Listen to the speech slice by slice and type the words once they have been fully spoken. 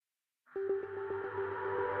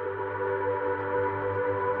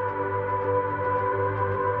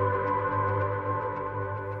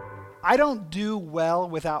I don't do well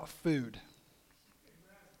without food.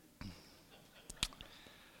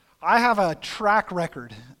 I have a track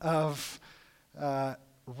record of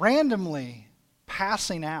randomly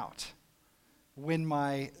passing out when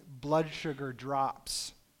my blood sugar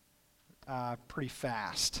drops pretty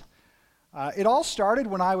fast. It all started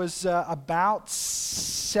when I was about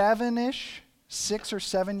 6 or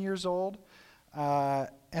 7 years old, and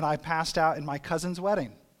I passed out in my cousin's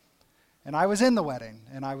wedding. And I was in the wedding,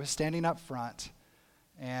 and I was standing up front,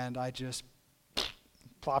 and I just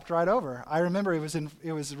plopped right over. I remember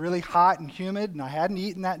it was really hot and humid, and I hadn't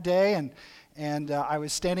eaten that day, and I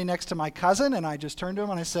was standing next to my cousin, and I just turned to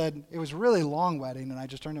him and I said, it was a really long wedding, and I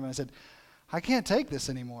just turned to him and I said, I can't take this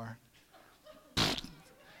anymore.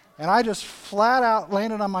 And I just flat out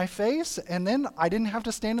landed on my face, and then I didn't have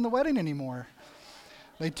to stand in the wedding anymore.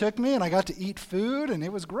 They took me, and I got to eat food, and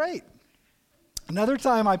it was great. Another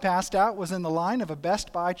time I passed out was in the line of a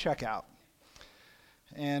Best Buy checkout.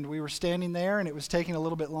 And we were standing there, and it was taking a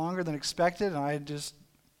little bit longer than expected, and I just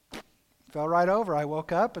fell right over. I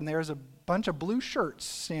woke up, and there's a bunch of blue shirts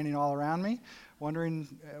standing all around me,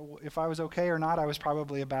 wondering if I was okay or not. I was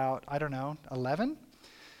probably about, 11.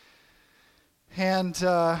 And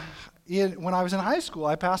when I was in high school,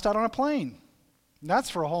 I passed out on a plane. And that's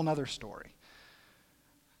for a whole nother story.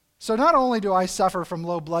 So not only do I suffer from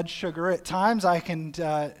low blood sugar, at times I can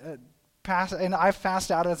pass, and I've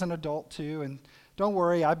passed out as an adult too, and don't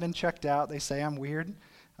worry, I've been checked out. They say I'm weird,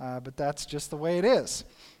 but that's just the way it is.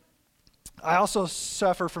 I also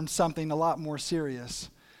suffer from something a lot more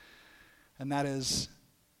serious, and that is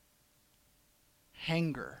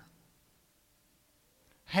hanger.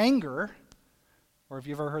 Hanger, or if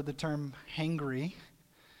you've ever heard the term hangry,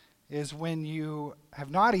 is when you have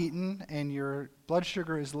not eaten and your blood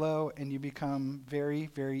sugar is low and you become very,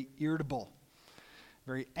 very irritable,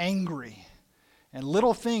 very angry, and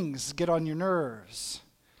little things get on your nerves.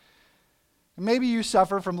 And maybe you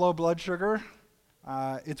suffer from low blood sugar.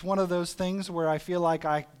 It's one of those things where I feel like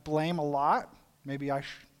I blame a lot. Maybe I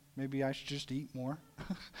should just eat more.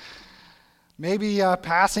 Maybe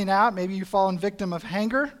passing out. Maybe you've fallen victim of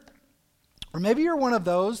hanger. Or maybe you're one of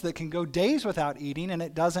those that can go days without eating and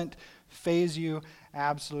it doesn't faze you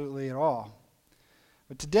absolutely at all.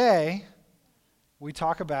 But today, we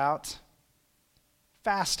talk about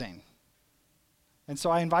fasting. And so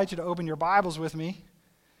I invite you to open your Bibles with me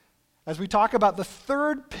as we talk about the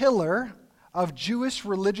third pillar of Jewish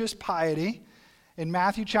religious piety in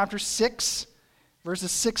Matthew chapter 6,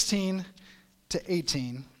 verses 16 to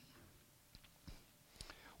 18.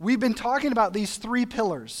 We've been talking about these three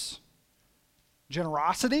pillars: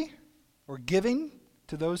 generosity, or giving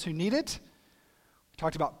to those who need it. We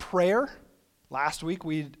talked about prayer. Last week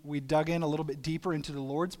we dug in a little bit deeper into the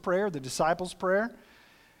Lord's Prayer, the disciples' prayer.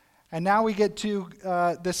 And now we get to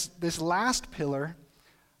this last pillar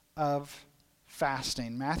of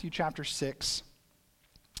fasting. Matthew chapter 6,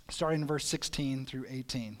 starting in verse 16 through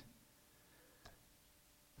 18.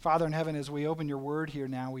 Father in heaven, as we open your word here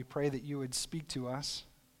now, we pray that you would speak to us,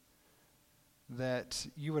 that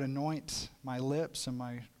you would anoint my lips and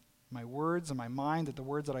my words and my mind, that the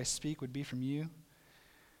words that I speak would be from you,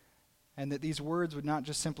 and that these words would not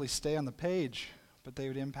just simply stay on the page, but they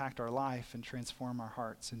would impact our life and transform our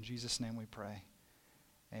hearts. In Jesus' name we pray.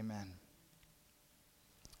 Amen.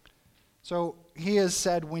 So he has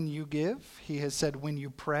said when you give, he has said when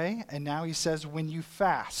you pray, and now he says when you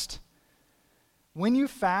fast. When you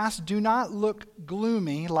fast, do not look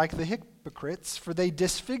gloomy like the hypocrites, for they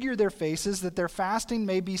disfigure their faces that their fasting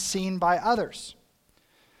may be seen by others.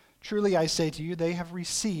 Truly I say to you, they have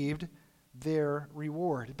received their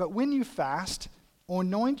reward. But when you fast,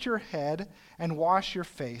 anoint your head and wash your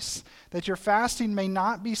face, that your fasting may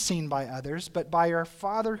not be seen by others, but by your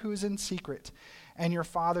Father who is in secret. And your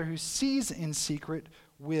Father who sees in secret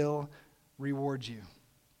will reward you.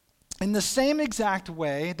 In the same exact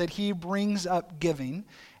way that he brings up giving,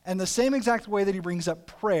 and the same exact way that he brings up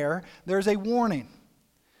prayer, there's a warning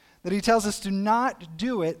that he tells us to not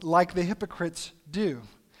do it like the hypocrites do.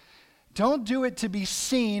 Don't do it to be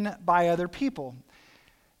seen by other people.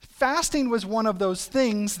 Fasting was one of those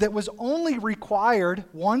things that was only required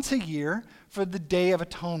once a year for the Day of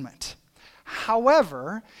Atonement.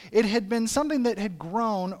 However, it had been something that had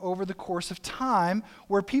grown over the course of time,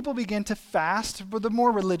 where people began to fast. For the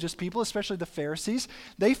more religious people, especially the Pharisees,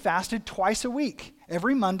 they fasted twice a week,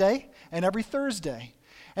 every Monday and every Thursday.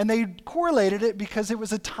 And they correlated it because it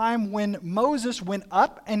was a time when Moses went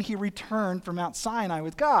up and he returned from Mount Sinai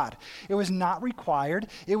with God. It was not required.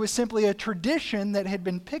 It was simply a tradition that had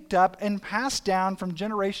been picked up and passed down from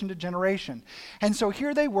generation to generation. And so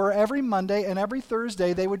here they were every Monday and every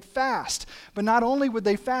Thursday they would fast. But not only would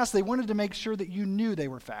they fast, they wanted to make sure that you knew they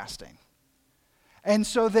were fasting. And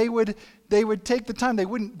so they would take the time. They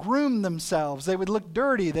wouldn't groom themselves. They would look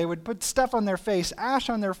dirty. They would put stuff on their face, ash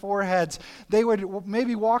on their foreheads. They would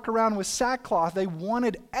maybe walk around with sackcloth. They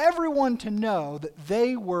wanted everyone to know that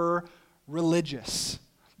they were religious,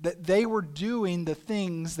 that they were doing the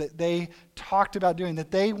things that they talked about doing,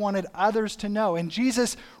 that they wanted others to know. And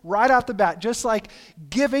Jesus, right out the bat, just like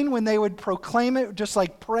giving when they would proclaim it, just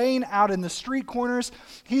like praying out in the street corners,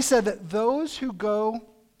 he said that those who go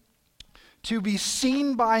to be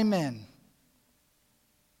seen by men,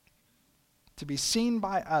 to be seen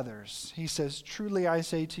by others, he says, truly I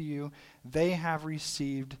say to you, they have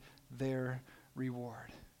received their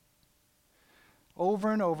reward.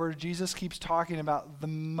 Over and over, Jesus keeps talking about the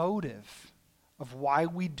motive of why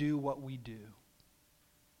we do what we do.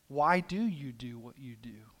 Why do you do what you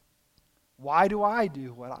do? Why do I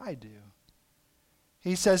do what I do?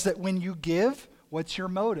 He says that when you give, what's your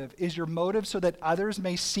motive? Is your motive so that others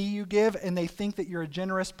may see you give and they think that you're a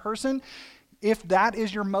generous person? If that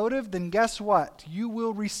is your motive, then guess what? You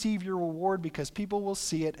will receive your reward because people will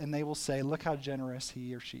see it and they will say, look how generous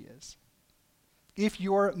he or she is. If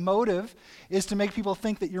your motive is to make people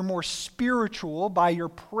think that you're more spiritual by your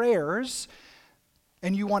prayers,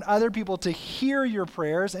 and you want other people to hear your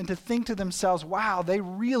prayers and to think to themselves, wow, they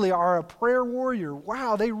really are a prayer warrior.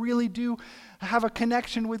 Wow, they really do have a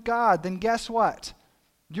connection with God. Then guess what?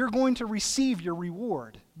 You're going to receive your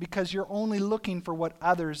reward because you're only looking for what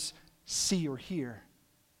others see or hear.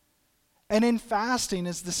 And in fasting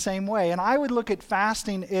is the same way. And I would look at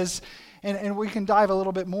fasting as, and we can dive a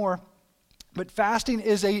little bit more, but fasting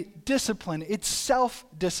is a discipline. It's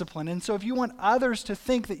self-discipline. And so if you want others to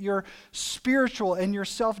think that you're spiritual and you're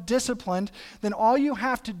self-disciplined, then all you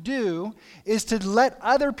have to do is to let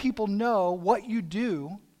other people know what you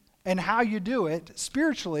do and how you do it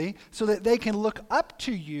spiritually so that they can look up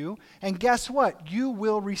to you. And guess what? You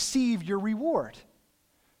will receive your reward.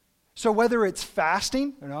 So whether it's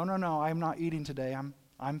fasting, no, I'm not eating today.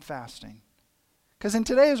 I'm fasting. Because in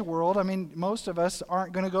today's world, I mean, most of us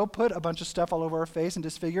aren't going to go put a bunch of stuff all over our face and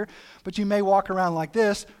disfigure, but you may walk around like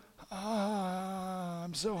this,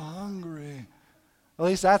 I'm so hungry. At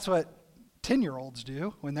least that's what 10-year-olds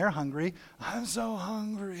do when they're hungry. I'm so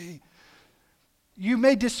hungry. You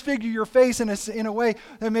may disfigure your face in a way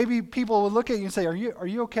that maybe people will look at you and say, are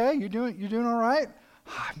you okay? You doing all right?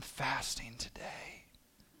 I'm fasting today.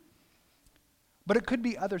 But it could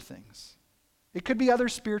be other things. It could be other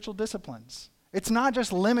spiritual disciplines. It's not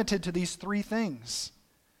just limited to these three things.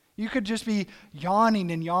 You could just be yawning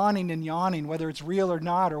and yawning and yawning, whether it's real or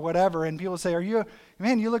not or whatever, and people say,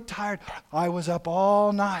 man, you look tired. I was up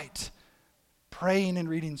all night praying and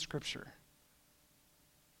reading Scripture.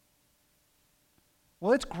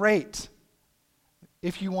 Well, it's great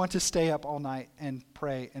if you want to stay up all night and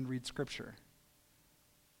pray and read Scripture.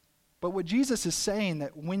 But what Jesus is saying,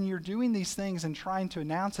 that when you're doing these things and trying to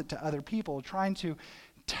announce it to other people, trying to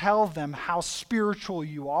tell them how spiritual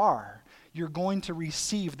you are, you're going to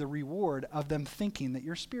receive the reward of them thinking that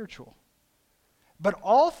you're spiritual. But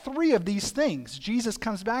all three of these things, Jesus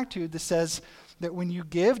comes back to that says that when you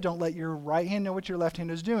give, don't let your right hand know what your left hand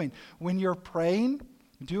is doing. When you're praying,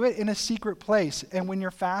 do it in a secret place. And when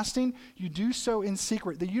you're fasting, you do so in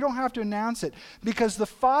secret, that you don't have to announce it. Because the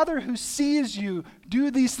Father who sees you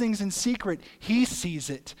do these things in secret, he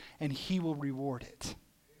sees it and he will reward it.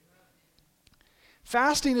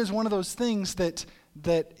 Fasting is one of those things that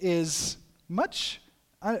is much,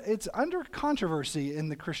 it's under controversy in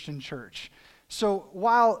the Christian church. So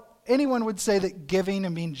while anyone would say that giving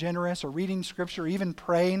and being generous or reading Scripture or even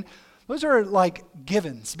praying, those are like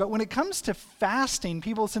givens. But when it comes to fasting,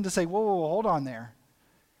 people tend to say, whoa, hold on there.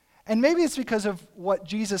 And maybe it's because of what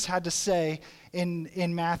Jesus had to say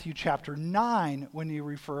in Matthew chapter 9 when you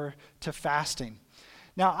refer to fasting.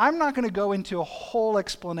 Now, I'm not going to go into a whole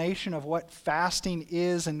explanation of what fasting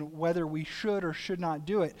is and whether we should or should not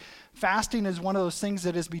do it. Fasting is one of those things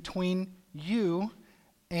that is between you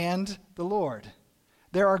and the Lord.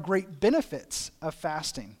 There are great benefits of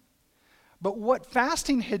fasting. But what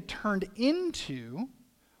fasting had turned into,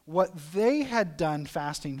 what they had done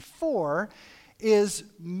fasting for, is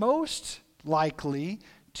most likely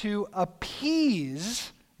to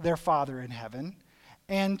appease their Father in heaven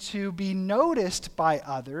and to be noticed by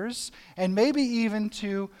others, and maybe even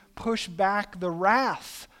to push back the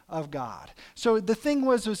wrath of God. So the thing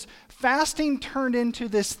was fasting turned into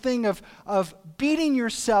this thing of beating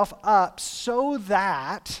yourself up so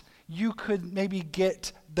that you could maybe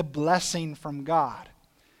get the blessing from God.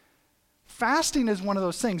 Fasting is one of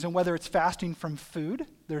those things, and whether it's fasting from food,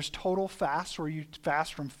 there's total fast where you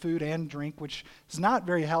fast from food and drink, which is not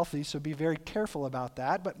very healthy, so be very careful about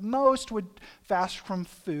that. But most would fast from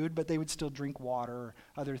food, but they would still drink water or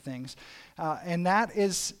other things. And that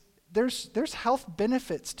is, there's health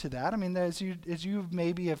benefits to that. I mean, as you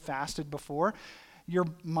maybe have fasted before, your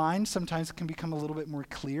mind sometimes can become a little bit more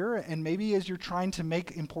clear, and maybe as you're trying to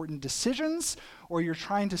make important decisions or you're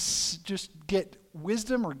trying to just get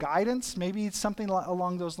wisdom or guidance, maybe something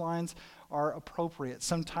along those lines are appropriate.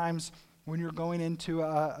 Sometimes when you're going into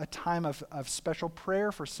a time of special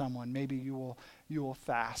prayer for someone, maybe you will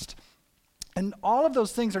fast. And all of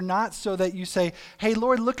those things are not so that you say, hey,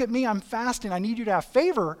 Lord, look at me, I'm fasting. I need you to have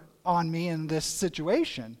favor on me in this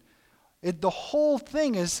situation. The whole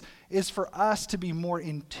thing is for us to be more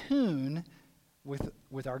in tune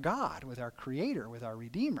with our God, with our Creator, with our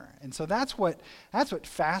Redeemer. And so that's what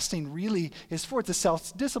fasting really is for. It's a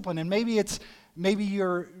self-discipline. And maybe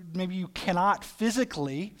you cannot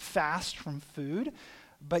physically fast from food,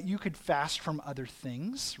 but you could fast from other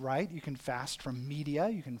things, right? You can fast from media.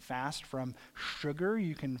 You can fast from sugar.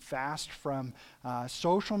 You can fast from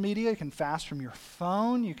social media. You can fast from your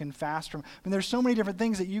phone. You can fast from, there's so many different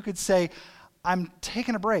things that you could say, I'm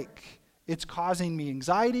taking a break. It's causing me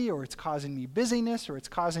anxiety, or it's causing me busyness, or it's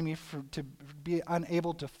causing me to be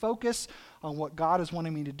unable to focus on what God is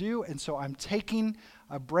wanting me to do, and so I'm taking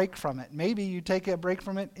a break from it. Maybe you take a break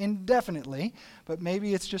from it indefinitely, but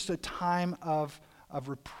maybe it's just a time of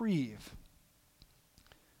reprieve.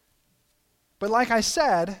 But like I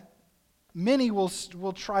said, many will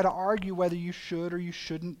try to argue whether you should or you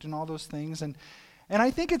shouldn't and all those things. And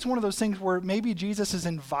I think it's one of those things where maybe Jesus is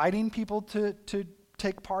inviting people to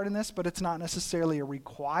take part in this, but it's not necessarily a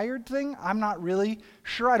required thing. I'm not really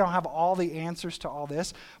sure. I don't have all the answers to all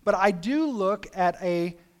this. But I do look at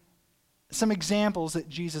some examples that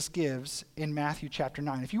Jesus gives in Matthew chapter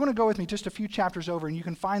 9. If you want to go with me just a few chapters over, and you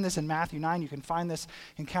can find this in Matthew 9, you can find this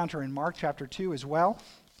encounter in Mark chapter 2 as well.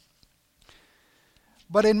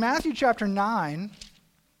 But in Matthew chapter 9,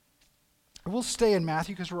 we'll stay in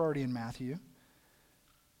Matthew because we're already in Matthew.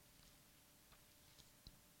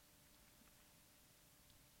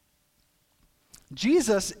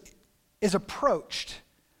 Jesus is approached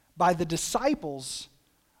by the disciples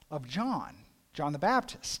of John the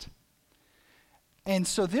Baptist. And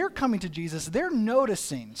so they're coming to Jesus, they're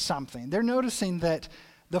noticing something. They're noticing that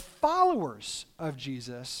the followers of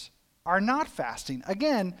Jesus are not fasting.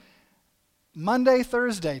 Again, Monday,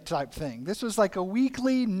 Thursday type thing. This was like a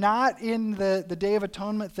weekly, not in the Day of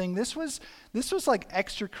Atonement thing. This was like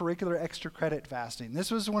extracurricular, extra credit fasting.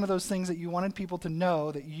 This was one of those things that you wanted people to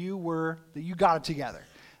know that you got it together,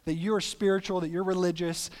 that you're spiritual, that you're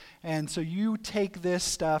religious, and so you take this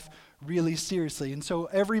stuff really seriously. And so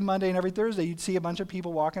every Monday and every Thursday, you'd see a bunch of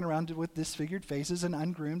people walking around with disfigured faces and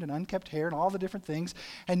ungroomed and unkept hair and all the different things,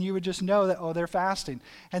 and you would just know that, oh, they're fasting.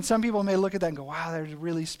 And some people may look at that and go, wow, they're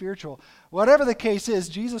really spiritual. Whatever the case is,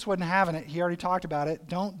 Jesus wasn't having it. He already talked about it.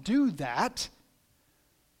 Don't do that.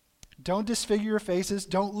 Don't disfigure your faces.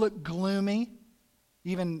 Don't look gloomy.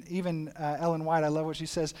 Even Ellen White, I love what she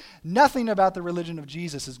says. Nothing about the religion of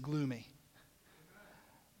Jesus is gloomy.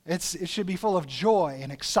 It should be full of joy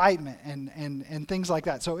and excitement and things like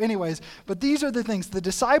that. So anyways, but these are the things. The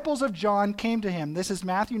disciples of John came to him. This is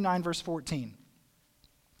Matthew 9, verse 14.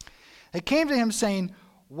 They came to him saying,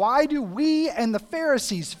 why do we and the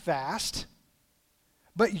Pharisees fast,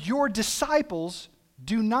 but your disciples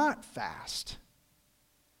do not fast?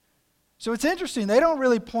 So it's interesting. They don't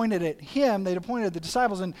really point it at him. They pointed at the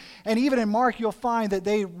disciples. And even in Mark, you'll find that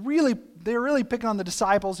they're really picking on the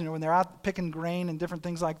disciples, when they're out picking grain and different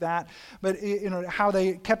things like that. But, how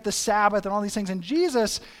they kept the Sabbath and all these things. And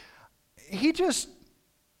Jesus, he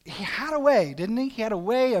had a way, didn't he? He had a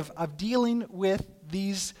way of dealing with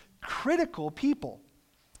these critical people.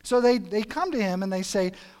 So they come to him and they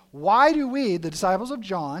say, why do we, the disciples of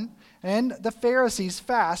John, and the Pharisees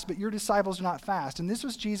fast, but your disciples do not fast? And this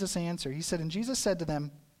was Jesus' answer. He said, and Jesus said to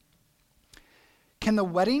them, can the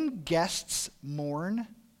wedding guests mourn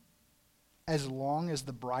as long as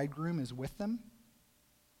the bridegroom is with them?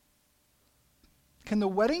 Can the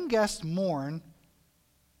wedding guests mourn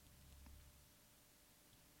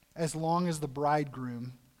as long as the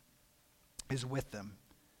bridegroom is with them?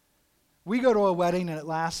 We go to a wedding and it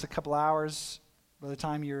lasts a couple hours. By the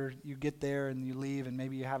time you get there and you leave and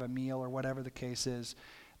maybe you have a meal or whatever the case is,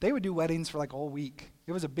 they would do weddings for like all week.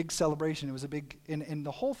 It was a big celebration. It was a big, and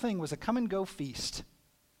the whole thing was a come and go feast.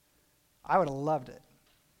 I would have loved it.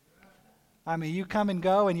 I mean, you come and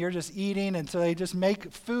go and you're just eating, and so they just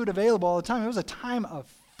make food available all the time. It was a time of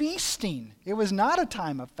feasting. It was not a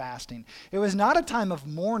time of fasting. It was not a time of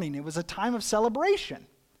mourning. It was a time of celebration.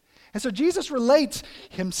 And so Jesus relates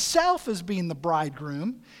himself as being the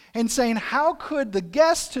bridegroom and saying, how could the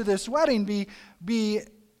guests to this wedding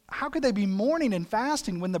how could they be mourning and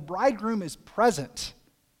fasting when the bridegroom is present?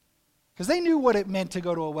 Because they knew what it meant to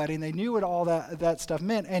go to a wedding. They knew what all that stuff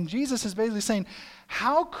meant. And Jesus is basically saying,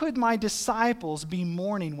 how could my disciples be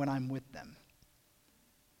mourning when I'm with them?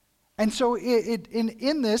 And so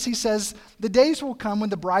in this, he says, the days will come when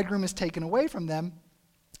the bridegroom is taken away from them,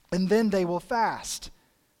 and then they will fast.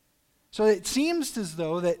 So it seems as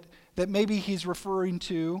though that maybe he's referring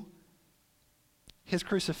to his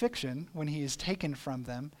crucifixion when he is taken from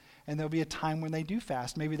them, and there'll be a time when they do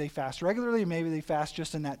fast. Maybe they fast regularly, maybe they fast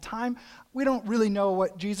just in that time. We don't really know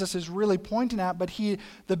what Jesus is really pointing at, but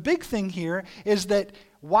the big thing here is that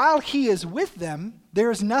while he is with them,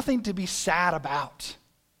 there is nothing to be sad about.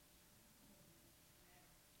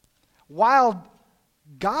 While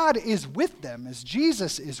God is with them, as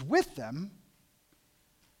Jesus is with them,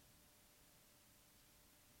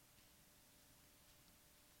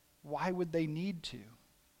 why would they need to?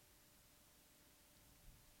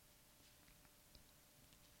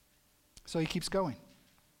 So he keeps going.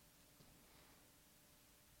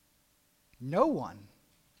 No one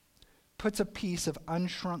puts a piece of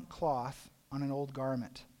unshrunk cloth on an old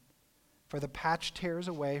garment, for the patch tears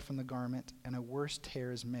away from the garment, and a worse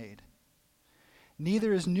tear is made.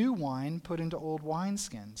 Neither is new wine put into old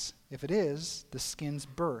wineskins. If it is, the skins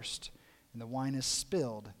burst, and the wine is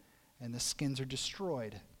spilled, and the skins are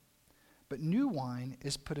destroyed. But new wine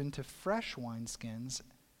is put into fresh wineskins,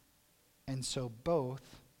 and so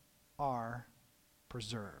both are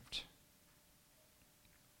preserved.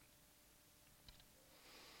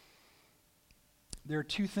 There are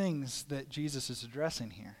two things that Jesus is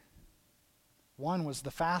addressing here. One was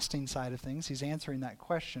the fasting side of things. He's answering that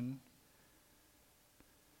question.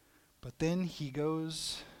 But then he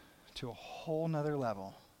goes to a whole nother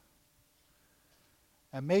level.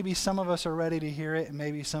 And maybe some of us are ready to hear it, and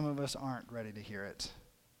maybe some of us aren't ready to hear it.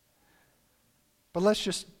 But let's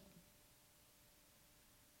just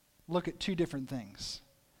look at two different things.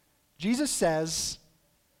 Jesus says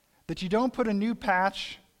that you don't put a new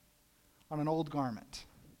patch on an old garment.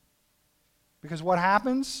 Because what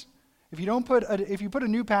happens? If you put a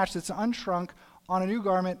new patch that's unshrunk on a new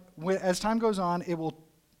garment, as time goes on, it will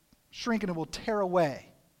shrink and it will tear away.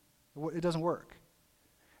 It doesn't work.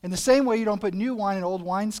 In the same way, you don't put new wine in old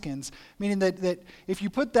wineskins, meaning that if you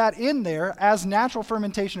put that in there, as natural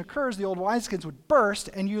fermentation occurs, the old wineskins would burst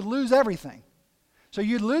and you lose everything. So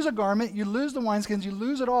you'd lose a garment, you lose the wineskins, you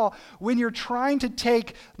lose it all when you're trying to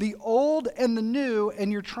take the old and the new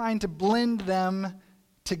and you're trying to blend them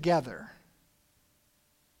together.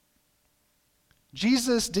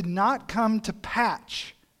 Jesus did not come to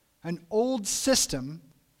patch an old system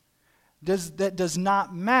that does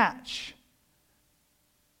not match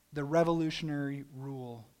the revolutionary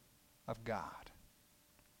rule of God.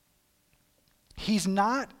 He's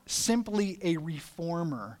not simply a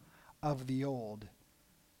reformer of the old.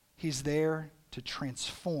 He's there to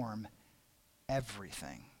transform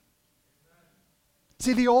everything.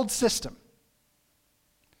 See, the old system,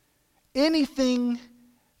 anything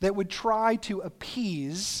that would try to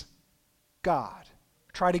appease God,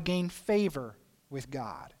 try to gain favor with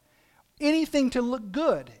God, anything to look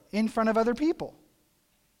good in front of other people.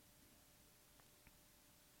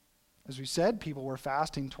 As we said, people were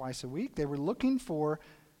fasting twice a week. They were looking for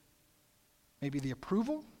maybe the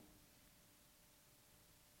approval.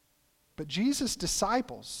 But Jesus'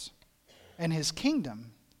 disciples and his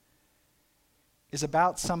kingdom is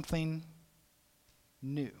about something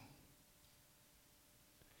new.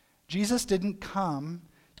 Jesus didn't come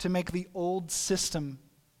to make the old system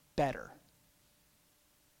better.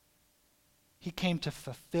 He came to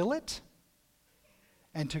fulfill it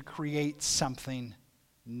and to create something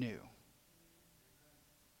new.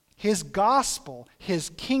 His gospel,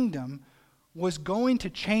 his kingdom, was going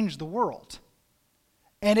to change the world.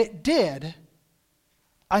 And it did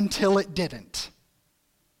until it didn't.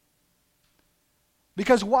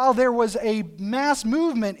 Because while there was a mass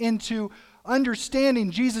movement into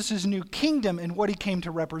understanding Jesus' new kingdom and what he came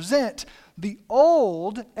to represent, the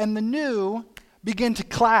old and the new began to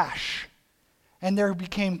clash. And there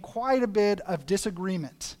became quite a bit of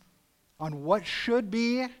disagreement on what should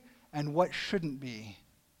be and what shouldn't be.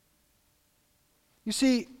 You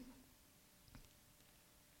see,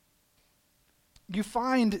 you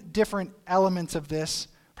find different elements of this.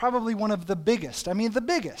 Probably one of the biggest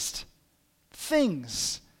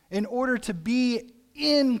things in order to be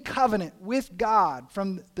in covenant with God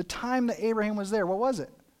from the time that Abraham was there, what was it?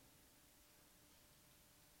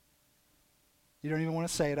 You don't even want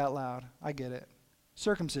to say it out loud. I get it.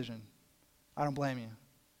 Circumcision. I don't blame you.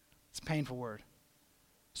 It's a painful word.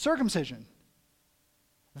 Circumcision.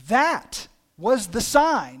 That was the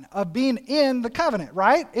sign of being in the covenant,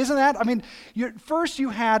 right? Isn't that? I mean, first you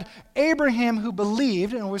had Abraham who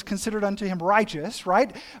believed and was considered unto him righteous,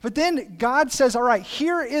 right? But then God says, all right,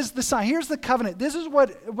 here is the sign. Here's the covenant. This is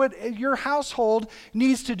what your household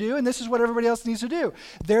needs to do, and this is what everybody else needs to do.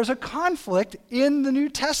 There's a conflict in the New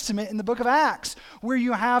Testament, in the book of Acts, where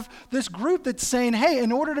you have this group that's saying, hey,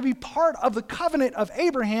 in order to be part of the covenant of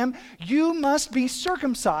Abraham, you must be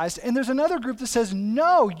circumcised. And there's another group that says,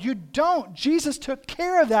 no, you don't. Jesus took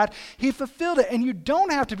care of that. He fulfilled it. And you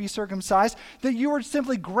don't have to be circumcised, that you were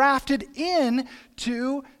simply grafted in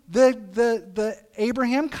to the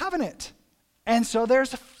Abraham covenant. And so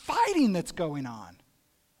there's a fighting that's going on.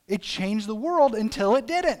 It changed the world until it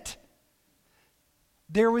didn't.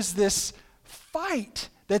 There was this fight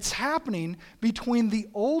that's happening between the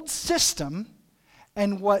old system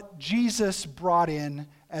and what Jesus brought in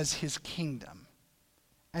as his kingdom.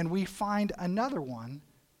 And we find another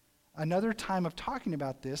time of talking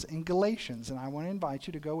about this in Galatians. And I want to invite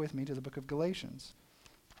you to go with me to the book of Galatians.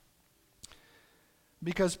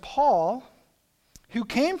 Because Paul, who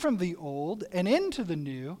came from the old and into the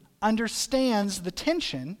new, understands the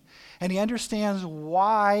tension, and he understands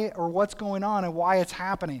why or what's going on and why it's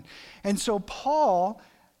happening. And so Paul,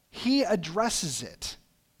 he addresses it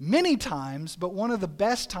many times, but one of the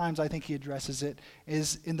best times I think he addresses it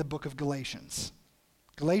is in the book of Galatians.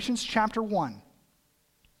 Galatians chapter 1.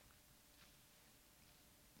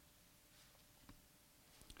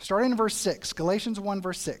 Starting in verse 6, Galatians 1,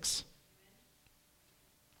 verse 6.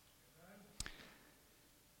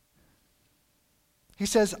 He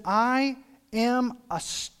says, I am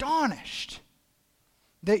astonished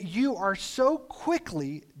that you are so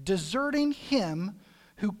quickly deserting him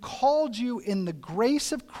who called you in the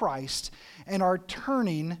grace of Christ and are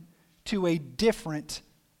turning to a different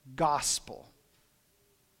gospel.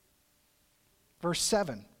 Verse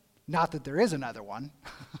 7, not that there is another one.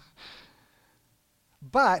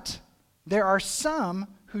 But there are some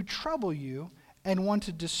who trouble you and want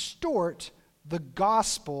to distort the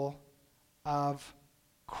gospel of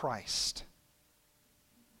Christ.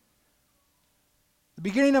 The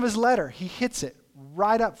beginning of his letter, he hits it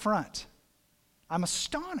right up front. I'm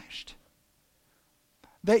astonished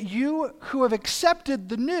that you who have accepted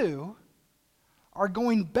the new are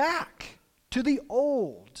going back to the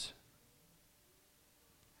old.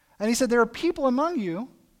 And he said there are people among you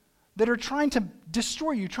that are trying to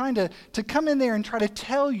destroy you, trying to come in there and try to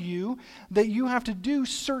tell you that you have to do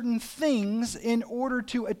certain things in order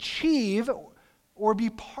to achieve or be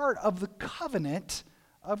part of the covenant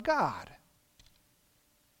of God.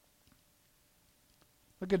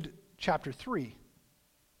 Look at chapter 3,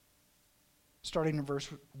 starting in verse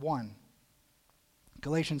 1.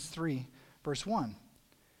 Galatians 3, verse 1.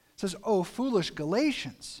 It says, O foolish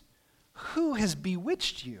Galatians, who has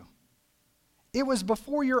bewitched you? It was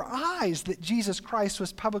before your eyes that Jesus Christ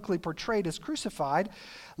was publicly portrayed as crucified.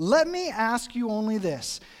 Let me ask you only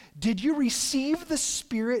this. Did you receive the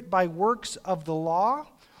Spirit by works of the law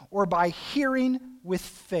or by hearing with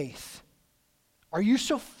faith? Are you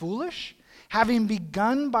so foolish? Having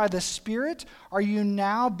begun by the Spirit, are you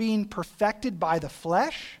now being perfected by the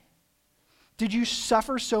flesh? Did you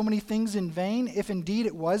suffer so many things in vain, if indeed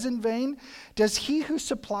it was in vain? Does he who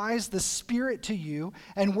supplies the Spirit to you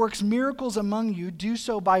and works miracles among you do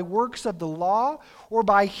so by works of the law or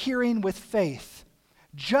by hearing with faith?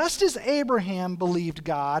 Just as Abraham believed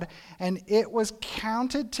God, and it was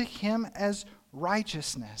counted to him as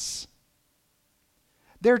righteousness.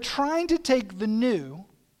 They're trying to take the new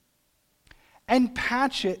and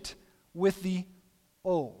patch it with the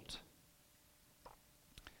old.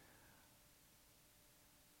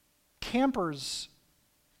 Campers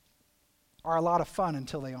are a lot of fun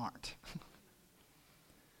until they aren't.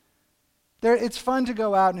 It's fun to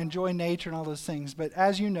go out and enjoy nature and all those things, but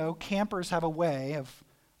as you know, campers have a way of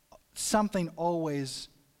something always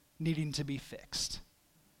needing to be fixed.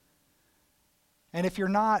 And if you're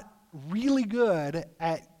not really good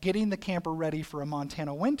at getting the camper ready for a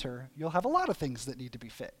Montana winter, you'll have a lot of things that need to be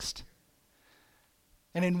fixed.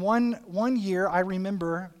 And in one year, I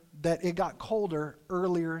remember that it got colder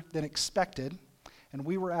earlier than expected, and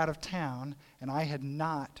we were out of town, and I had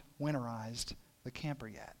not winterized the camper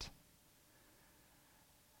yet.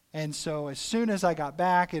 And so as soon as I got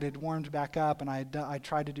back, it had warmed back up, and I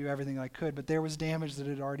tried to do everything I could, but there was damage that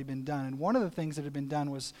had already been done. And one of the things that had been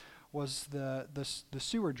done was was the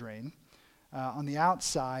sewer drain. On the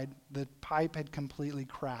outside, the pipe had completely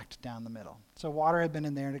cracked down the middle. So water had been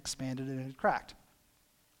in there and expanded and it had cracked.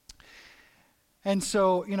 And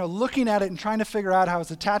so, looking at it and trying to figure out how it's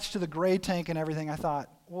attached to the gray tank and everything, I thought,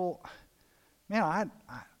 well, man,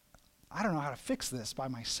 I don't know how to fix this by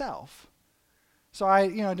myself. So I,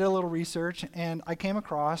 did a little research and I came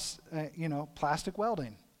across, plastic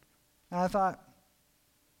welding. And I thought,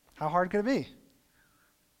 how hard could it be?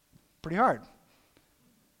 Pretty hard.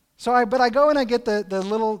 But I go and I get the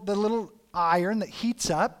little iron that heats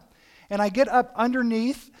up, and I get up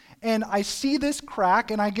underneath, and I see this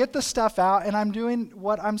crack, and I get the stuff out, and I'm doing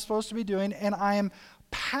what I'm supposed to be doing, and I am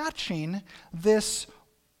patching this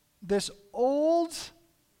old,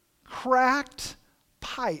 cracked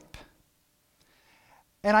pipe.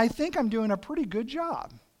 And I think I'm doing a pretty good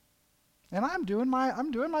job. And I'm doing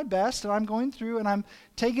my best, and I'm going through, and I'm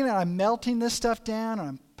taking it, and I'm melting this stuff down, and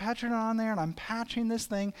I'm patching it on there, and I'm patching this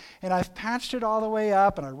thing, and I've patched it all the way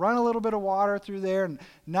up, and I run a little bit of water through there, and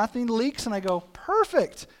nothing leaks, and I go,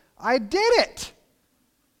 perfect, I did it.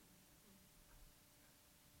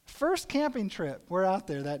 First camping trip, we're out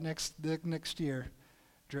there the next year.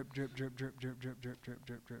 Drip, drip, drip, drip, drip, drip, drip, drip,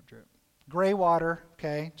 drip, drip, drip. Gray water,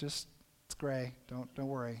 okay, it's gray, don't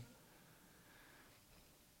worry.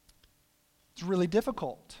 It's really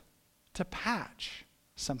difficult to patch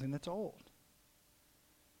something that's old.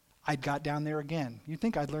 I got down there again. You'd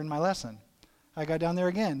think I'd learned my lesson. I got down there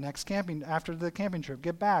again, after the camping trip,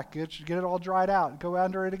 get back, get it all dried out, go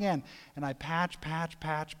under it again. And I patch,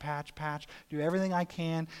 do everything I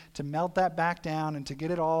can to melt that back down and to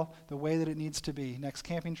get it all the way that it needs to be. Next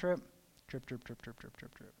camping trip, drip, drip, drip, drip, drip,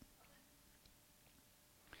 drip, drip.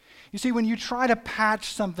 You see, when you try to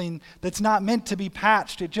patch something that's not meant to be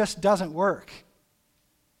patched, it just doesn't work.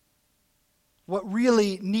 What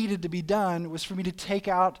really needed to be done was for me to take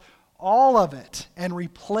out all of it and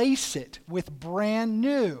replace it with brand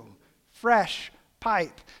new, fresh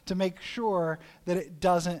pipe to make sure that it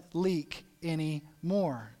doesn't leak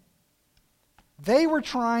anymore. They were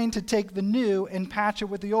trying to take the new and patch it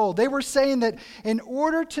with the old. They were saying that in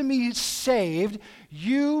order to be saved,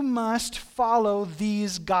 you must follow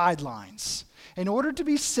these guidelines. In order to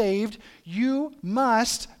be saved, you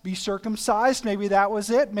must be circumcised. Maybe that was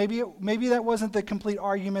it. Maybe that wasn't the complete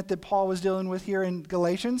argument that Paul was dealing with here in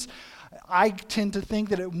Galatians. I tend to think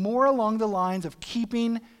that it more along the lines of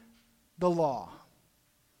keeping the law.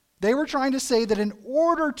 They were trying to say that in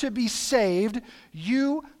order to be saved,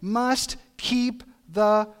 you must keep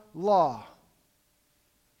the law.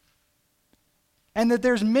 And that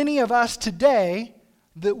there's many of us today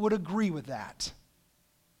that would agree with that.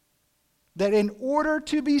 That in order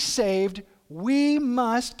to be saved, we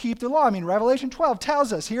must keep the law. I mean, Revelation 12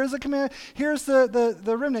 tells us, here's the command, here's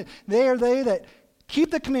the remnant. They are they that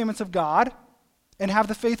keep the commandments of God and have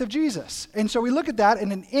the faith of Jesus. And so we look at that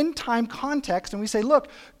in an end-time context and we say, look,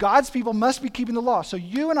 God's people must be keeping the law. So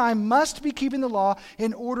you and I must be keeping the law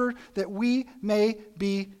in order that we may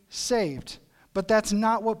be saved. But that's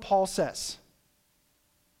not what Paul says.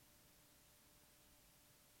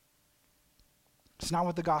 It's not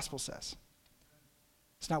what the gospel says.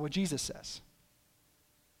 It's not what Jesus says.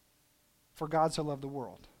 For God so loved the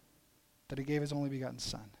world that he gave his only begotten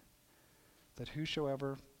Son, that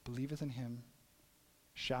whosoever believeth in him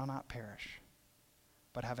shall not perish,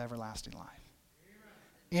 but have everlasting life.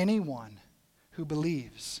 Amen. Anyone who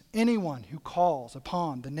believes, anyone who calls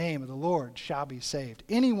upon the name of the Lord shall be saved.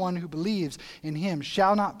 Anyone who believes in him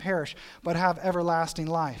shall not perish, but have everlasting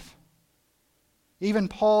life. Even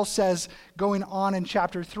Paul says, going on in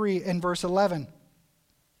chapter 3 and verse 11,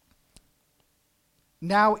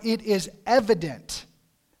 now it is evident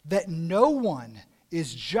that no one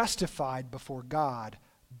is justified before God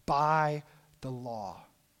by the law.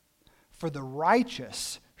 For the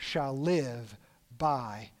righteous shall live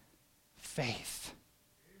by faith.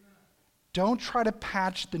 Amen. Don't try to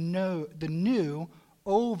patch the new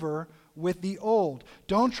over with the old.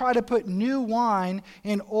 Don't try to put new wine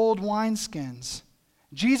in old wineskins.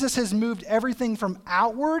 Jesus has moved everything from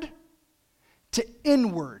outward to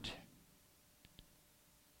inward.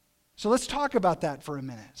 So let's talk about that for a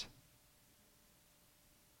minute.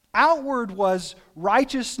 Outward was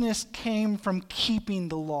righteousness came from keeping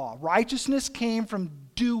the law. Righteousness came from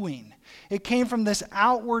doing. It came from this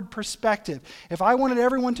outward perspective. If I wanted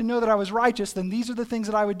everyone to know that I was righteous, then these are the things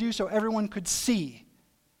that I would do so everyone could see.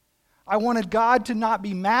 I wanted God to not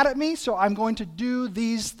be mad at me, so I'm going to do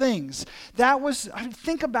these things.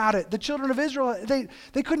 Think about it. The children of Israel,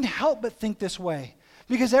 they couldn't help but think this way.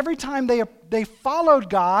 Because every time they followed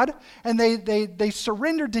God and they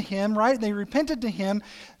surrendered to him, right? They repented to him,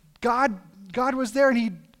 God was there and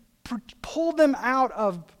he pulled them out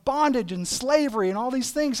of bondage and slavery and all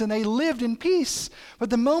these things, and they lived in peace. But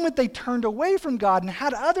the moment they turned away from God and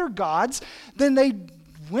had other gods, then they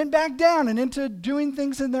went back down and into doing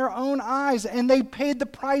things in their own eyes, and they paid the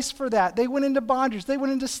price for that. They went into bondage. They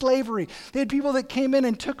went into slavery. They had people that came in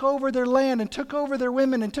and took over their land and took over their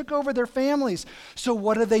women and took over their families. So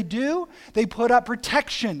what do? They put up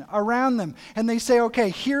protection around them, and they say, okay,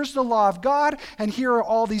 here's the law of God, and here are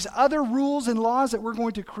all these other rules and laws that we're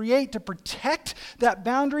going to create to protect that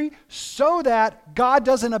boundary so that God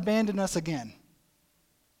doesn't abandon us again.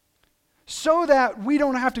 So that we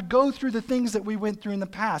don't have to go through the things that we went through in the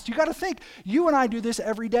past. You got to think, you and I do this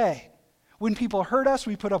every day. When people hurt us,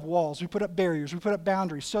 we put up walls, we put up barriers, we put up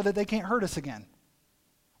boundaries so that they can't hurt us again.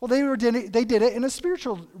 Well, they did it in a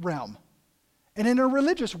spiritual realm and in a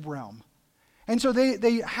religious realm. And so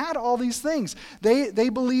they had all these things. They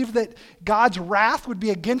believed that God's wrath would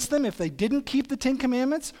be against them if they didn't keep the Ten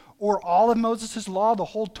Commandments or all of Moses' law, the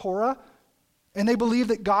whole Torah. And they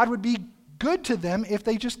believed that God would be good to them if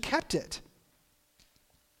they just kept it.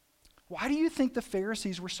 Why do you think the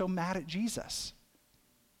Pharisees were so mad at Jesus?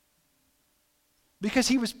 Because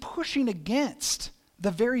he was pushing against the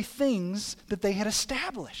very things that they had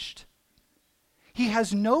established. He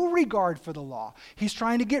has no regard for the law. He's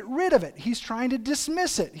trying to get rid of it. He's trying to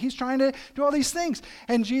dismiss it. He's trying to do all these things.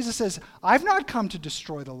 And Jesus says, I've not come to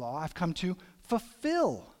destroy the law. I've come to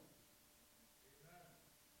fulfill.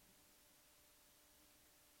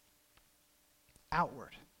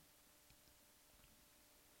 Outward.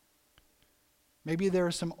 Maybe there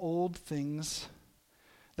are some old things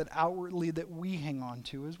that outwardly that we hang on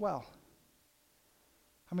to as well.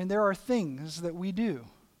 I mean, there are things that we do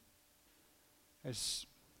as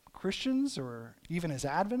Christians or even as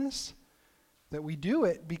Adventists that we do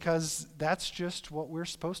it because that's just what we're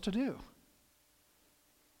supposed to do.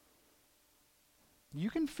 You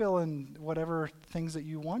can fill in whatever things that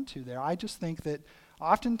you want to there. I just think that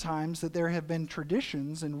oftentimes that there have been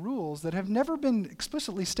traditions and rules that have never been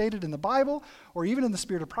explicitly stated in the Bible or even in the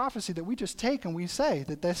spirit of prophecy that we just take and we say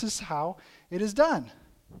that this is how it is done.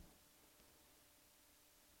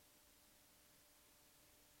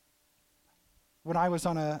 When I was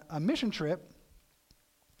on a mission trip,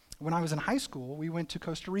 when I was in high school, we went to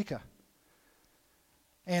Costa Rica.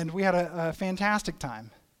 And we had a fantastic time.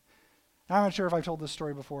 I'm not sure if I've told this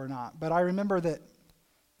story before or not, but I remember that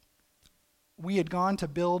we had gone to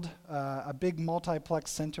build a big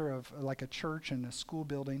multiplex center of like a church and a school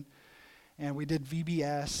building, and we did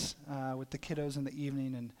VBS with the kiddos in the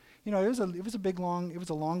evening. And you know, it was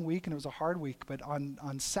a long week and it was a hard week. But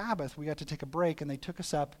on Sabbath we got to take a break, and they took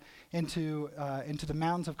us up into the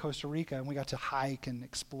mountains of Costa Rica, and we got to hike and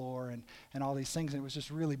explore and all these things. And it was just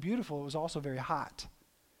really beautiful. It was also very hot,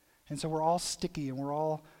 and so we're all sticky and we're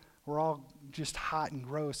all just hot and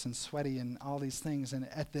gross and sweaty and all these things. And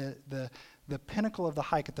at the pinnacle of the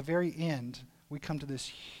hike, at the very end, we come to this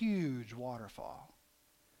huge waterfall.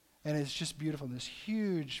 And it's just beautiful, this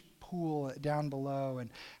huge pool down below,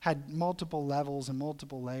 and had multiple levels and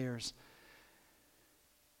multiple layers.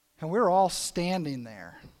 And we were all standing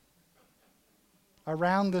there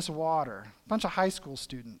around this water, a bunch of high school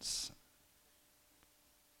students.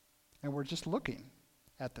 And we're just looking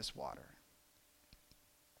at this water.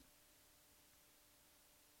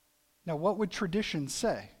 Now, what would tradition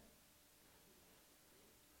say?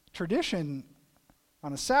 Tradition,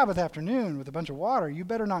 on a Sabbath afternoon with a bunch of water, you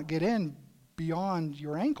better not get in beyond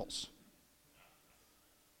your ankles.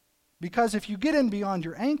 Because if you get in beyond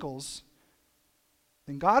your ankles,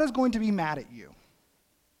 then God is going to be mad at you.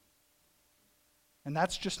 And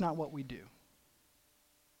that's just not what we do.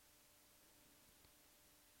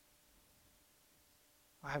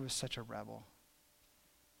 I was such a rebel.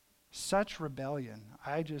 Such rebellion.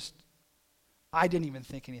 I didn't even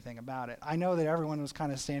think anything about it. I know that everyone was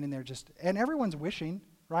kind of standing there and everyone's wishing,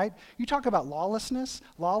 right? You talk about lawlessness.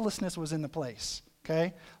 Lawlessness was in the place,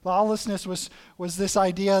 okay? Lawlessness was this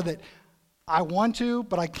idea that I want to,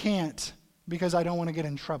 but I can't because I don't want to get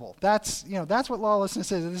in trouble. That's what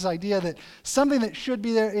lawlessness is, this idea that something that should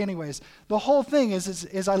be there anyways. The whole thing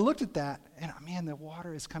is I looked at that, and man, the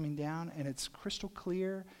water is coming down, and it's crystal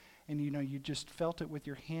clear, and you just felt it with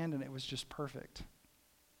your hand, and it was just perfect.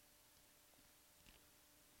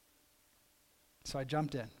 So I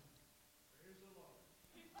jumped in.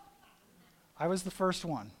 I was the first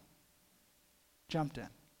one. Jumped in.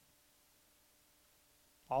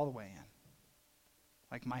 All the way in.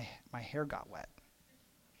 Like my hair got wet.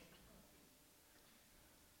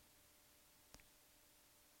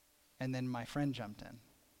 And then my friend jumped in.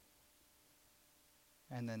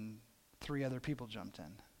 And then 3 other people jumped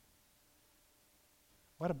in.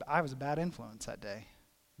 I was a bad influence that day.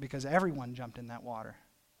 because everyone jumped in that water.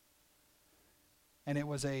 And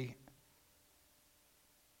it's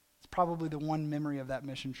probably the one memory of that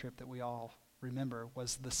mission trip that we all remember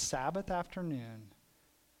was the Sabbath afternoon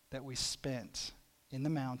that we spent in the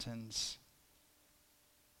mountains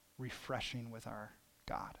refreshing with our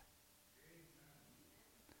God.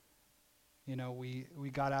 You know, we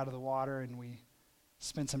got out of the water and we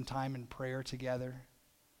spent some time in prayer together.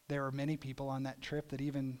 There were many people on that trip that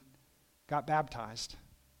even got baptized.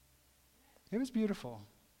 It was beautiful.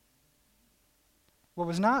 What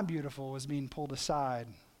was not beautiful was being pulled aside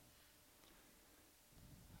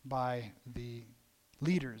by the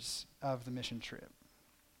leaders of the mission trip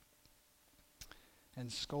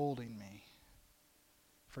and scolding me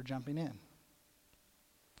for jumping in.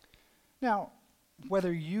 Now,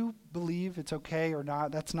 whether you believe it's okay or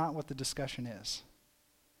not, that's not what the discussion is.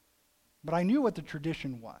 But I knew what the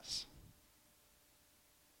tradition was.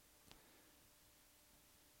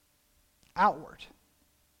 Outward.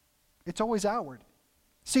 It's always outward.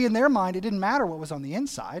 See, in their mind, it didn't matter what was on the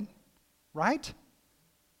inside, right?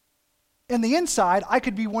 In the inside, I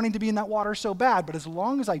could be wanting to be in that water so bad, but as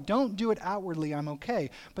long as I don't do it outwardly, I'm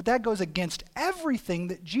okay. But that goes against everything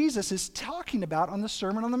that Jesus is talking about on the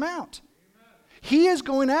Sermon on the Mount. He is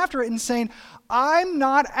going after it and saying, I'm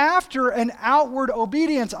not after an outward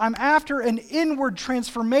obedience. I'm after an inward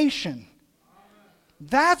transformation.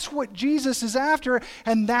 That's what Jesus is after,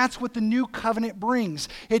 and that's what the new covenant brings.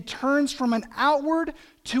 It turns from an outward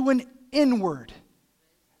to an inward.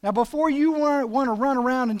 Now, before you want to run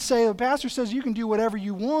around and say, the pastor says you can do whatever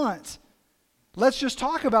you want, let's just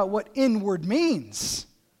talk about what inward means.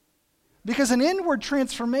 Because an inward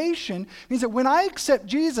transformation means that when I accept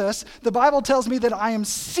Jesus, the Bible tells me that I am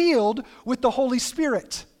sealed with the Holy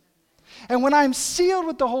Spirit. And when I'm sealed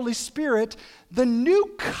with the Holy Spirit, the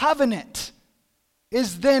new covenant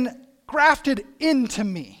is then grafted into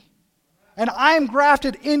me. And I am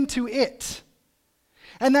grafted into it.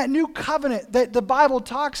 And that new covenant that the Bible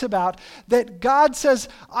talks about, that God says,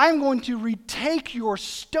 I'm going to retake your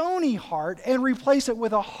stony heart and replace it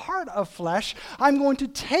with a heart of flesh. I'm going to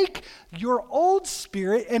take your old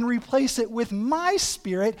spirit and replace it with my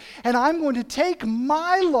spirit. And I'm going to take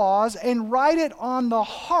my laws and write it on the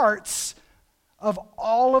hearts of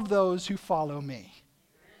all of those who follow me.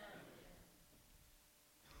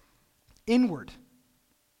 Inward.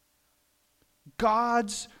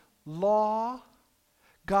 God's law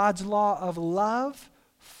of love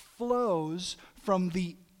flows from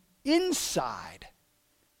the inside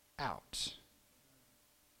out.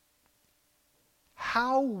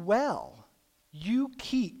 How well you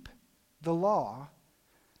keep the law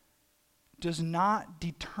does not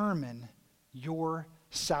determine your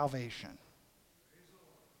salvation.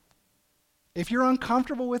 If you're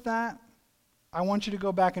uncomfortable with that, I want you to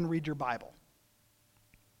go back and read your Bible.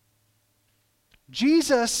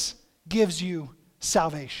 Jesus gives you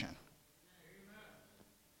salvation.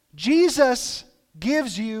 Jesus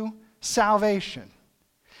gives you salvation.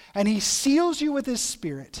 And he seals you with his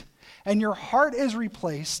Spirit, and your heart is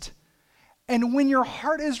replaced. And when your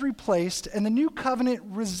heart is replaced and the new covenant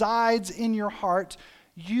resides in your heart,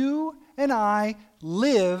 you and I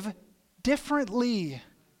live differently.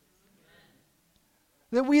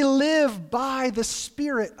 That we live by the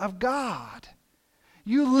Spirit of God.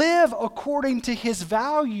 You live according to his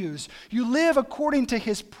values. You live according to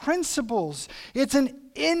his principles. It's an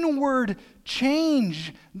inward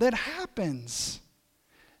change that happens.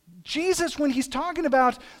 Jesus, when he's talking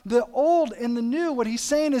about the old and the new, what he's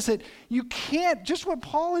saying is that you can't, just what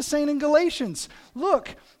Paul is saying in Galatians.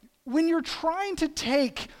 Look, when you're trying to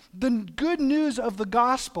take the good news of the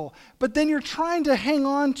gospel, but then you're trying to hang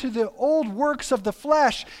on to the old works of the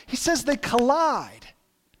flesh, he says they collide.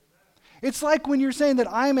 It's like when you're saying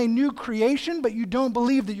that I'm a new creation, but you don't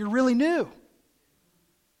believe that you're really new.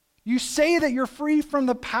 You say that you're free from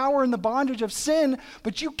the power and the bondage of sin,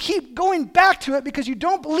 but you keep going back to it because you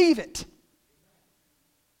don't believe it.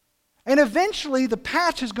 And eventually the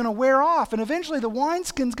patch is going to wear off, and eventually the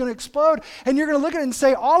wineskin's going to explode, and you're going to look at it and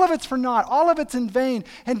say, all of it's for naught, all of it's in vain.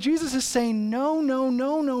 And Jesus is saying, no,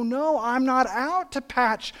 I'm not out to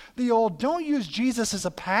patch the old. Don't use Jesus as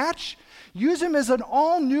a patch. Use him as an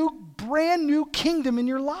all-new, brand new kingdom in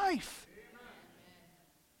your life.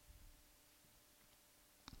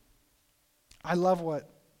 I love what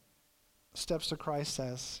Steps to Christ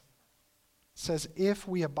says. It says, if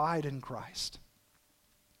we abide in Christ,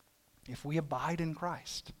 if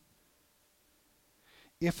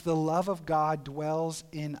the love of God dwells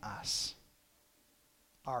in us,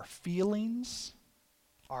 our feelings,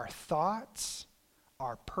 our thoughts,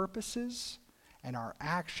 our purposes, and our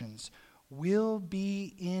actions will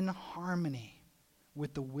be in harmony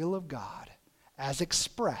with the will of God as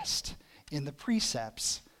expressed in the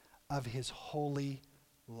precepts of his holy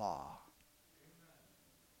law.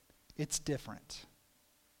 It's different.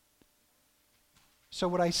 So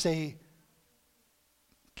would I say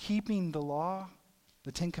keeping the law,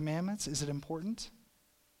 the Ten Commandments, is it important?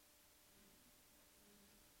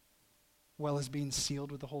 Well, is being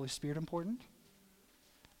sealed with the Holy Spirit important?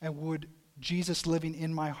 And would Jesus living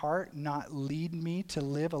in my heart not lead me to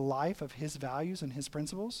live a life of his values and his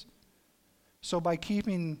principles? So by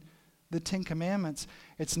keeping the Ten Commandments,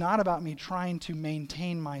 it's not about me trying to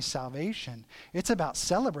maintain my salvation. It's about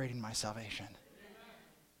celebrating my salvation.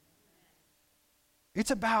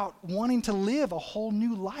 It's about wanting to live a whole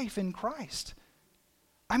new life in Christ.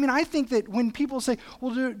 I mean, I think that when people say,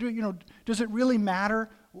 well, does it really matter?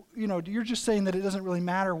 You're just saying that it doesn't really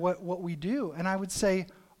matter what we do. And I would say,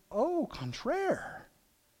 au contraire.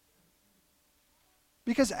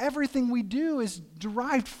 Because everything we do is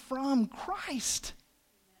derived from Christ.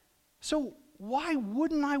 So why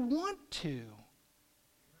wouldn't I want to?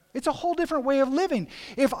 It's a whole different way of living.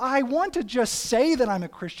 If I want to just say that I'm a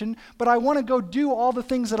Christian, but I want to go do all the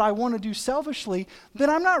things that I want to do selfishly, then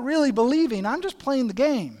I'm not really believing. I'm just playing the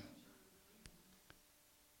game.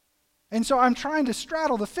 And so I'm trying to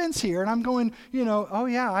straddle the fence here, and I'm going, oh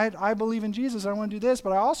yeah, I believe in Jesus. I want to do this,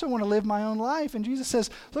 but I also want to live my own life. And Jesus says,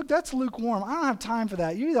 look, that's lukewarm. I don't have time for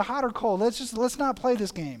that. You're either hot or cold. Let's not play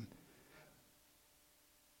this game.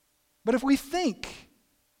 But if we think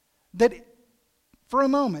that, for a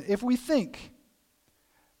moment, if we think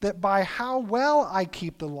that by how well I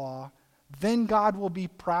keep the law, then God will be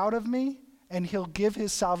proud of me and he'll give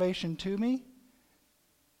his salvation to me,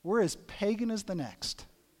 we're as pagan as the next.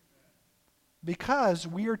 Because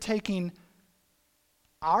we are taking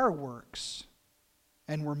our works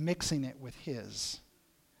and we're mixing it with his.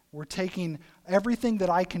 We're taking everything that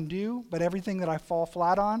I can do, but everything that I fall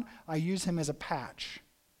flat on, I use him as a patch.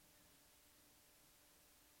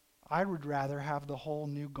 I would rather have the whole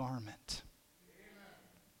new garment.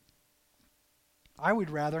 I would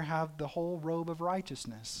rather have the whole robe of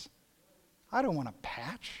righteousness. I don't want a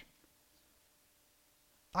patch.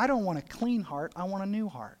 I don't want a clean heart. I want a new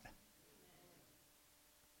heart.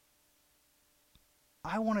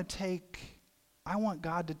 I want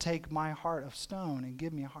God to take my heart of stone and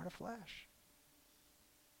give me a heart of flesh.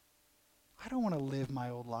 I don't want to live my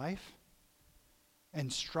old life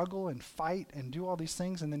and struggle and fight and do all these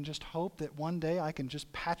things and then just hope that one day I can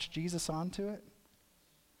just patch Jesus onto it.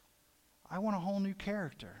 I want a whole new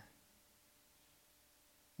character.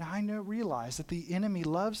 Now I realize that the enemy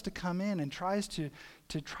loves to come in and tries to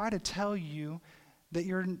try to tell you that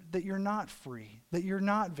you're not free, that you're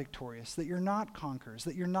not victorious, that you're not conquerors,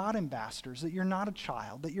 that you're not ambassadors, that you're not a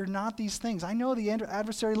child, that you're not these things. I know the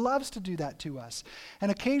adversary loves to do that to us. And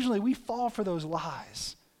occasionally we fall for those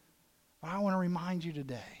lies. But I want to remind you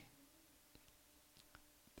today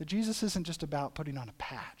that Jesus isn't just about putting on a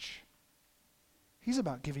patch. He's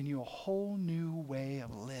about giving you a whole new way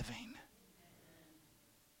of living.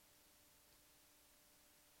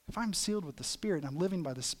 If I'm sealed with the Spirit and I'm living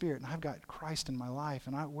by the Spirit and I've got Christ in my life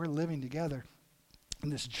and we're living together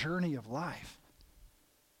in this journey of life,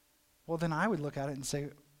 well, then I would look at it and say,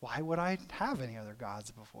 why would I have any other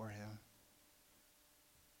gods before him?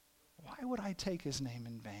 Why would I take his name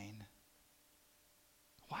in vain?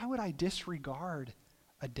 Why would I disregard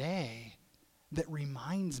a day that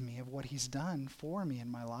reminds me of what he's done for me in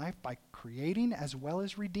my life by creating as well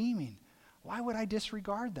as redeeming? Why would I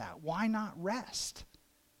disregard that? Why not rest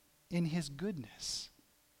in his goodness?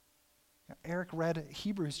 Eric read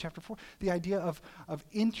Hebrews chapter 4, the idea of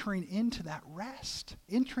entering into that rest,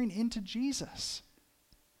 entering into Jesus.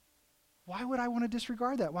 Why would I want to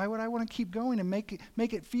disregard that? Why would I want to keep going and make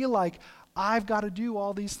it feel like I've got to do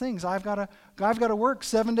all these things? I've got to work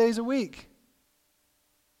 7 days a week.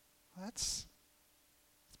 That's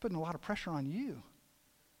putting a lot of pressure on you.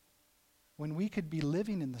 When we could be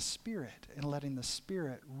living in the Spirit and letting the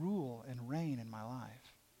Spirit rule and reign in my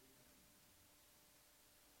life.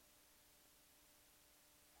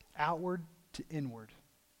 Outward to inward.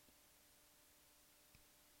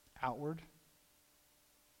 Outward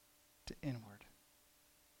to inward.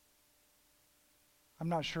 I'm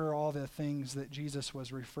not sure all the things that Jesus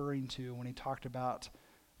was referring to when he talked about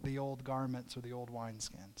the old garments or the old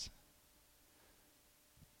wineskins.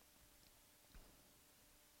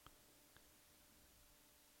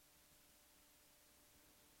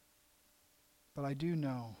 But I do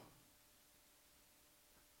know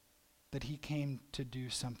that he came to do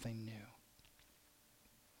something new,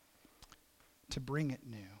 to bring it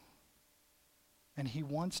new. And he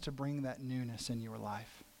wants to bring that newness in your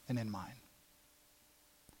life and in mine.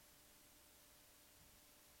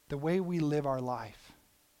 the way we live our life.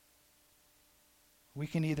 We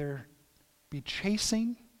can either be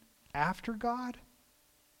chasing after God,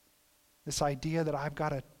 this idea that I've got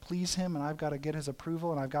to please him and I've got to get his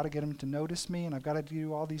approval and I've got to get him to notice me and I've got to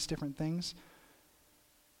do all these different things.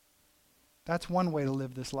 That's one way to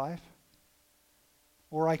live this life.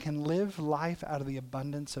 Or I can live life out of the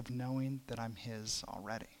abundance of knowing that I'm his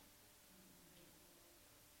already.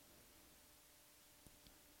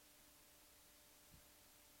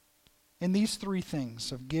 In these three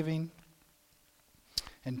things of giving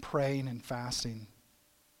and praying and fasting,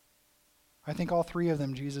 I think all three of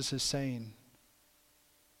them Jesus is saying,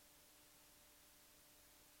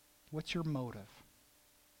 what's your motive?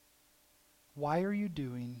 Why are you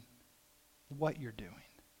doing what you're doing?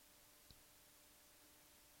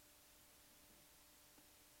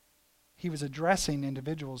 He was addressing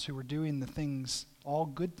individuals who were doing the things, all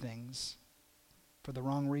good things, for the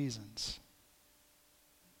wrong reasons.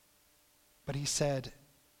 But he said,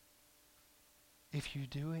 if you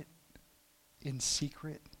do it in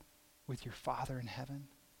secret with your Father in heaven,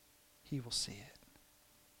 he will see it.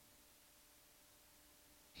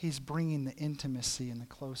 He's bringing the intimacy and the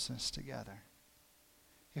closeness together.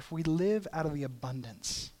 If we live out of the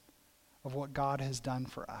abundance of what God has done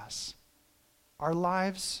for us, our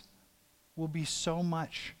lives will be so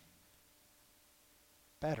much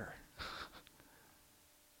better.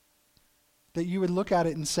 That you would look at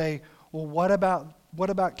it and say, well, what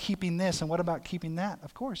about keeping this and what about keeping that?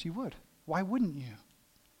 Of course you would. Why wouldn't you?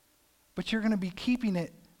 But you're going to be keeping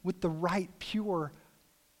it with the right, pure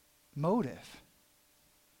motive.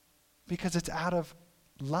 Because it's out of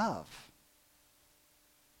love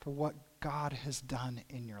for what God has done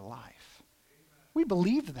in your life. We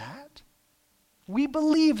believe that. We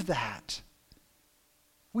believe that.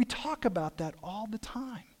 We talk about that all the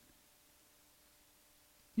time.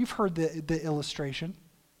 You've heard the illustration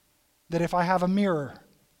that if I have a mirror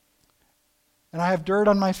and I have dirt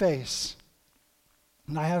on my face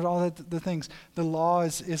and I have all the things, the law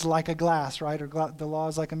is like a glass, right? Or the law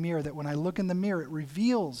is like a mirror, that when I look in the mirror, it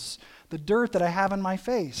reveals the dirt that I have on my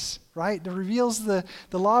face, right? The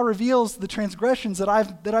law reveals the transgressions that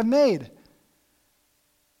I've made.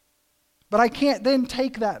 But I can't then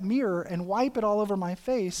take that mirror and wipe it all over my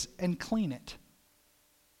face and clean it.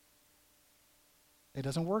 It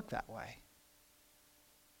doesn't work that way.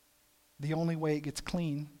 The only way it gets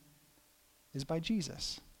clean is by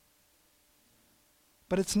Jesus.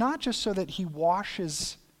 But it's not just so that he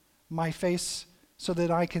washes my face so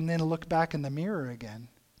that I can then look back in the mirror again.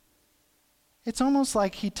 It's almost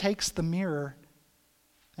like he takes the mirror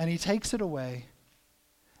and he takes it away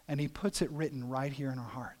and he puts it written right here in our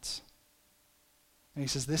hearts. And he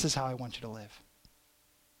says, this is how I want you to live.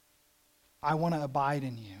 I want to abide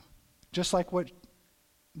in you. Just like what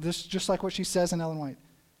she says in Ellen White,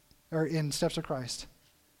 or in Steps of Christ.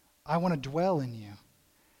 I want to dwell in you.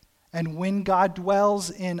 And when God dwells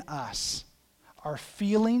in us, our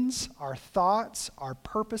feelings, our thoughts, our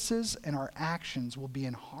purposes, and our actions will be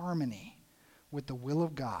in harmony with the will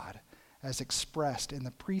of God as expressed in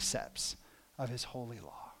the precepts of his holy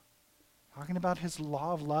law. Talking about his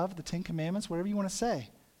law of love, the 10 Commandments, whatever you want to say.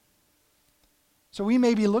 So we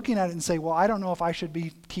may be looking at it and say, well, I don't know if I should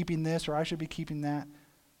be keeping this or I should be keeping that.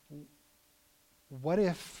 What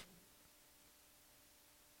if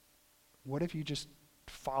you just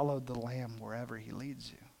followed the Lamb wherever he leads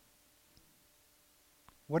you?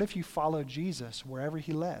 What if you followed Jesus wherever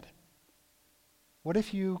he led? What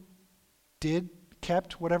if you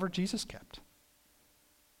kept whatever Jesus kept?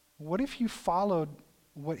 What if you followed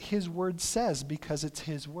what his word says because it's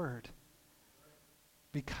his word?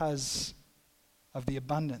 Because of the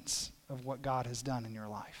abundance of what God has done in your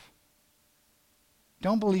life.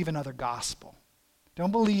 Don't believe another gospel.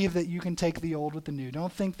 Don't believe that you can take the old with the new.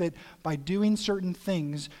 Don't think that by doing certain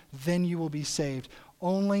things, then you will be saved.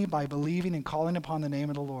 Only by believing and calling upon the name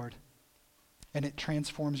of the Lord. And it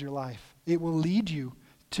transforms your life. It will lead you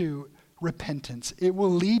to repentance. It will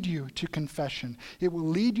lead you to confession. It will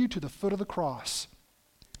lead you to the foot of the cross.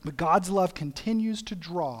 But God's love continues to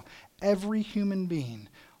draw every human being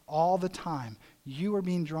all the time. You are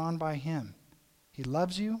being drawn by him. He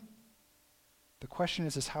loves you. The question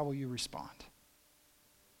is how will you respond?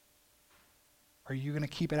 Are you going to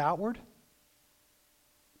keep it outward?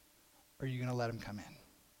 Or are you going to let him come in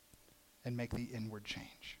and make the inward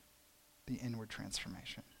change, the inward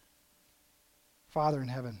transformation? Father in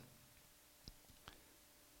heaven,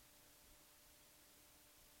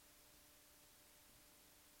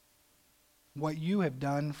 what you have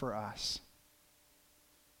done for us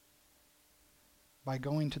by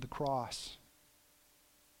going to the cross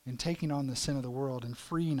and taking on the sin of the world and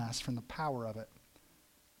freeing us from the power of it,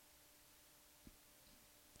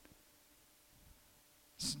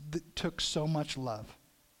 things that took so much love.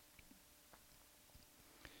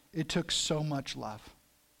 It took so much love.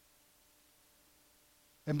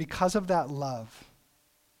 And because of that love,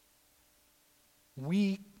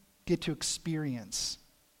 we get to experience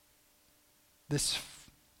this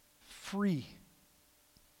free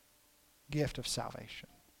gift of salvation.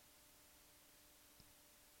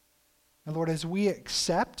 And Lord, as we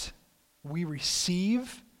accept, we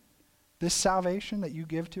receive this salvation that you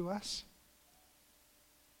give to us,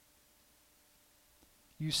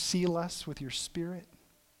 you seal us with your Spirit,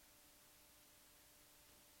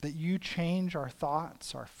 that you change our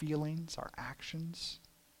thoughts, our feelings, our actions.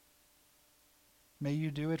 May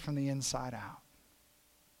you do it from the inside out.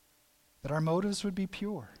 That our motives would be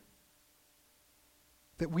pure.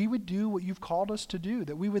 That we would do what you've called us to do.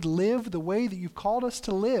 That we would live the way that you've called us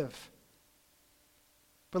to live.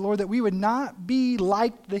 But Lord, that we would not be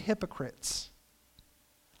like the hypocrites,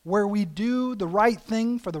 where we do the right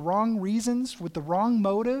thing for the wrong reasons, with the wrong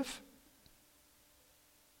motive.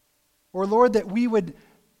 Or Lord, that we would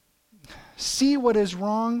see what is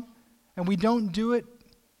wrong and we don't do it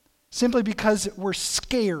simply because we're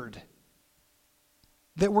scared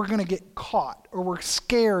that we're going to get caught, or we're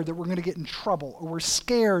scared that we're going to get in trouble, or we're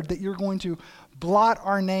scared that you're going to blot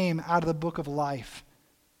our name out of the book of life.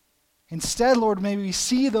 Instead, Lord, may we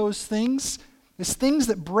see those things as things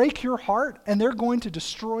that break your heart, and they're going to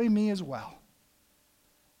destroy me as well.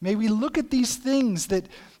 May we look at these things that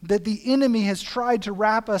the enemy has tried to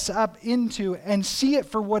wrap us up into and see it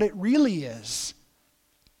for what it really is.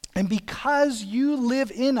 And because you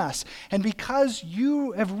live in us, and because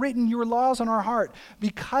you have written your laws on our heart,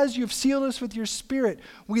 because you've sealed us with your Spirit,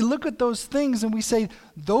 we look at those things and we say,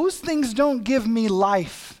 those things don't give me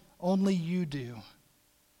life, only you do.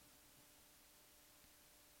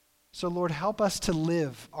 So Lord, help us to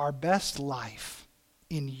live our best life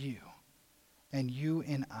in you and you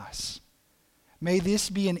in us. May this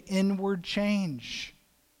be an inward change,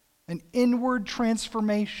 an inward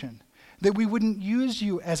transformation, that we wouldn't use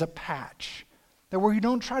you as a patch, that we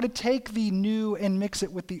don't try to take the new and mix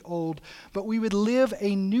it with the old, but we would live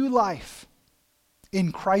a new life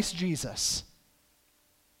in Christ Jesus.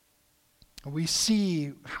 We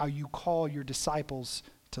see how you call your disciples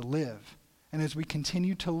to live. And as we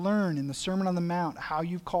continue to learn in the Sermon on the Mount how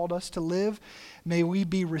you've called us to live, may we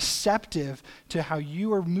be receptive to how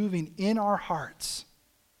you are moving in our hearts,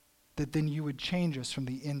 that then you would change us from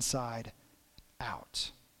the inside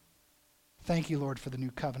out. Thank you, Lord, for the new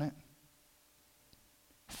covenant.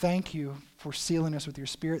 Thank you for sealing us with your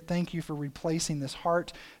Spirit. Thank you for replacing this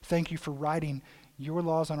heart. Thank you for writing your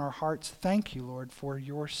laws on our hearts. Thank you, Lord, for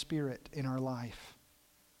your Spirit in our life.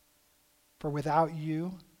 For without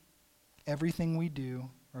you, everything we do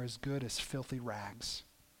are as good as filthy rags.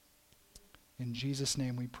 In Jesus'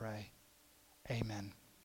 name we pray. Amen.